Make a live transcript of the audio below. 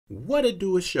What it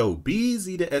do is Shoboat,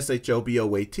 the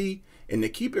Shoboat, and to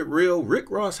keep it real, Rick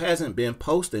Ross hasn't been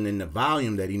posting in the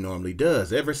volume that he normally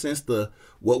does ever since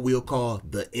what we'll call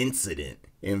the incident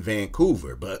in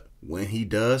Vancouver. But when he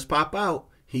does pop out,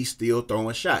 he's still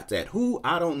throwing shots at who?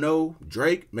 I don't know.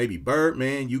 Drake, maybe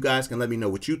Birdman. You guys can let me know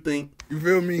what you think. You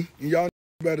feel me? Y'all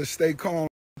better stay calm,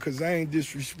 because I ain't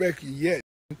disrespect you yet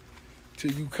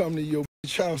till you come to your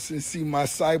bitch house and see my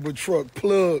cyber truck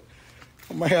plug.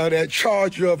 I'm gonna have that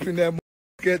charger up in that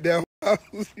at that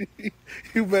house.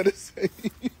 You better say.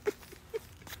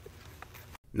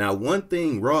 Now, one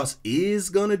thing Ross is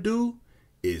gonna do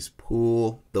is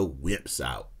pull the whips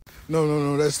out.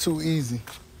 No, that's too easy.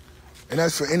 And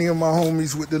that's for any of my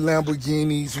homies with the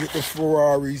Lamborghinis, with the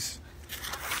Ferraris.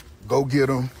 Go get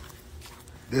them.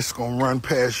 This gonna run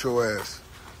past your ass.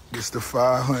 It's the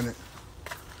 500.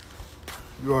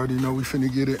 You already know we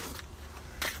finna get it.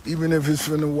 Even if it's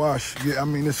finna wash, yeah, I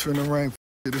mean, it's finna rain.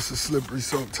 It's a slippery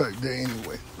soap type day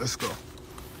anyway. Let's go.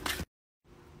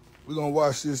 We're gonna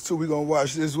wash this too. We're gonna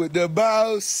wash this with the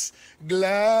Boss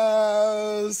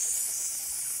gloves.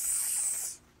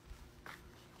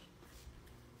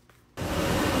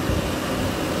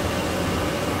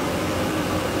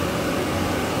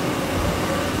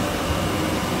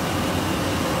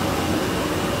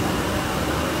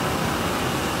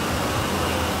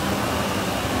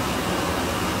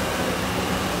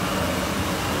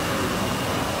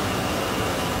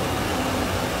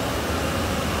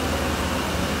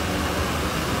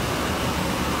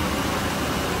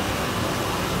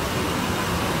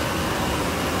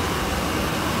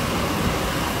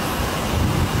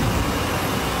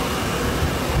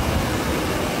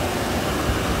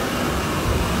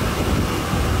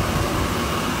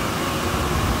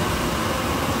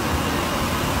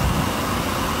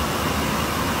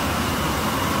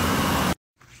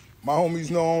 My homies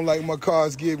know I don't like my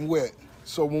cars getting wet.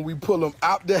 So when we pull them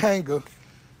out the hangar,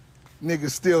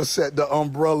 niggas still set the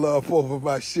umbrella up over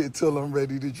my shit till I'm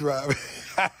ready to drive.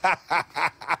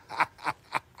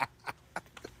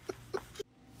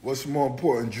 What's more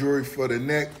important, jewelry for the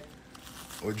neck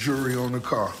or jewelry on the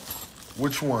car?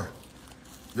 Which one?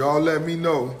 Y'all let me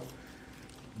know.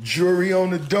 Jewelry on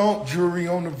the dump, jewelry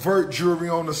on the vert, jewelry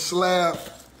on the slab,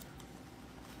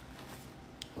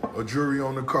 or jewelry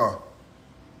on the car.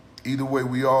 Either way,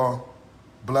 we are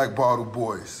Black Bottle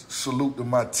Boys. Salute to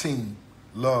my team.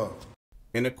 Love.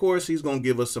 And of course, he's going to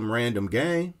give us some random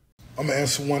game. I'm going to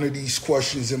answer one of these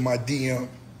questions in my DM.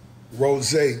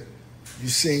 Rozay, you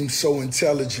seem so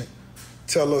intelligent.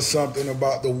 Tell us something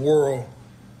about the world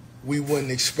we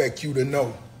wouldn't expect you to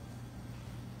know.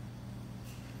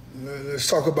 Let's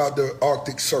talk about the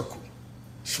Arctic Circle.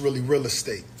 It's really real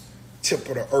estate. Tip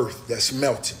of the earth that's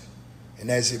melting.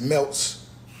 And as it melts,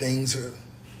 things are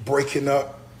breaking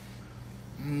up,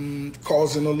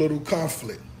 causing a little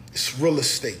conflict. It's real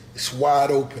estate. It's wide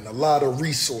open. A lot of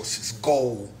resources,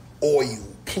 gold, oil,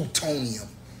 plutonium.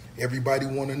 Everybody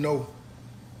want to know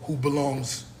who it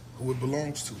belongs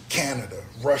to. Canada,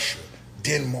 Russia,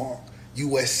 Denmark,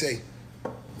 USA.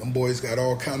 Them boys got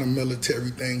all kind of military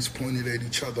things pointed at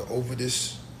each other over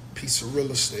this piece of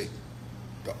real estate,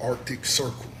 the Arctic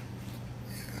Circle.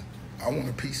 Yeah, I want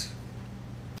a piece.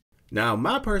 Now,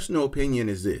 my personal opinion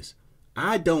is this.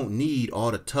 I don't need all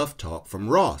the tough talk from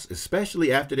Ross,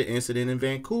 especially after the incident in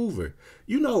Vancouver.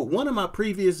 You know, one of my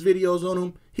previous videos on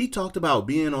him, he talked about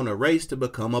being on a race to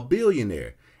become a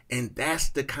billionaire. And that's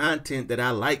the content that I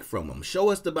like from him. Show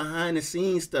us the behind the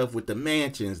scenes stuff with the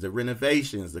mansions, the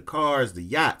renovations, the cars, the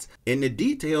yachts, and the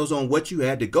details on what you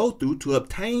had to go through to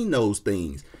obtain those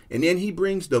things. And then he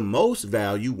brings the most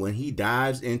value when he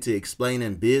dives into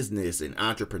explaining business and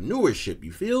entrepreneurship.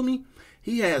 You feel me?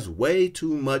 He has way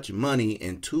too much money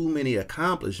and too many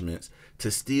accomplishments to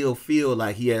still feel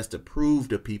like he has to prove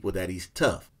to people that he's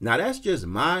tough. Now, that's just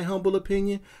my humble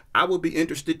opinion. I would be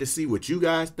interested to see what you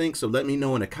guys think, so let me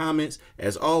know in the comments.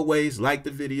 As always, like the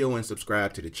video and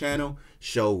subscribe to the channel.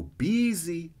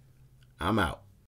 Shoboat, I'm out.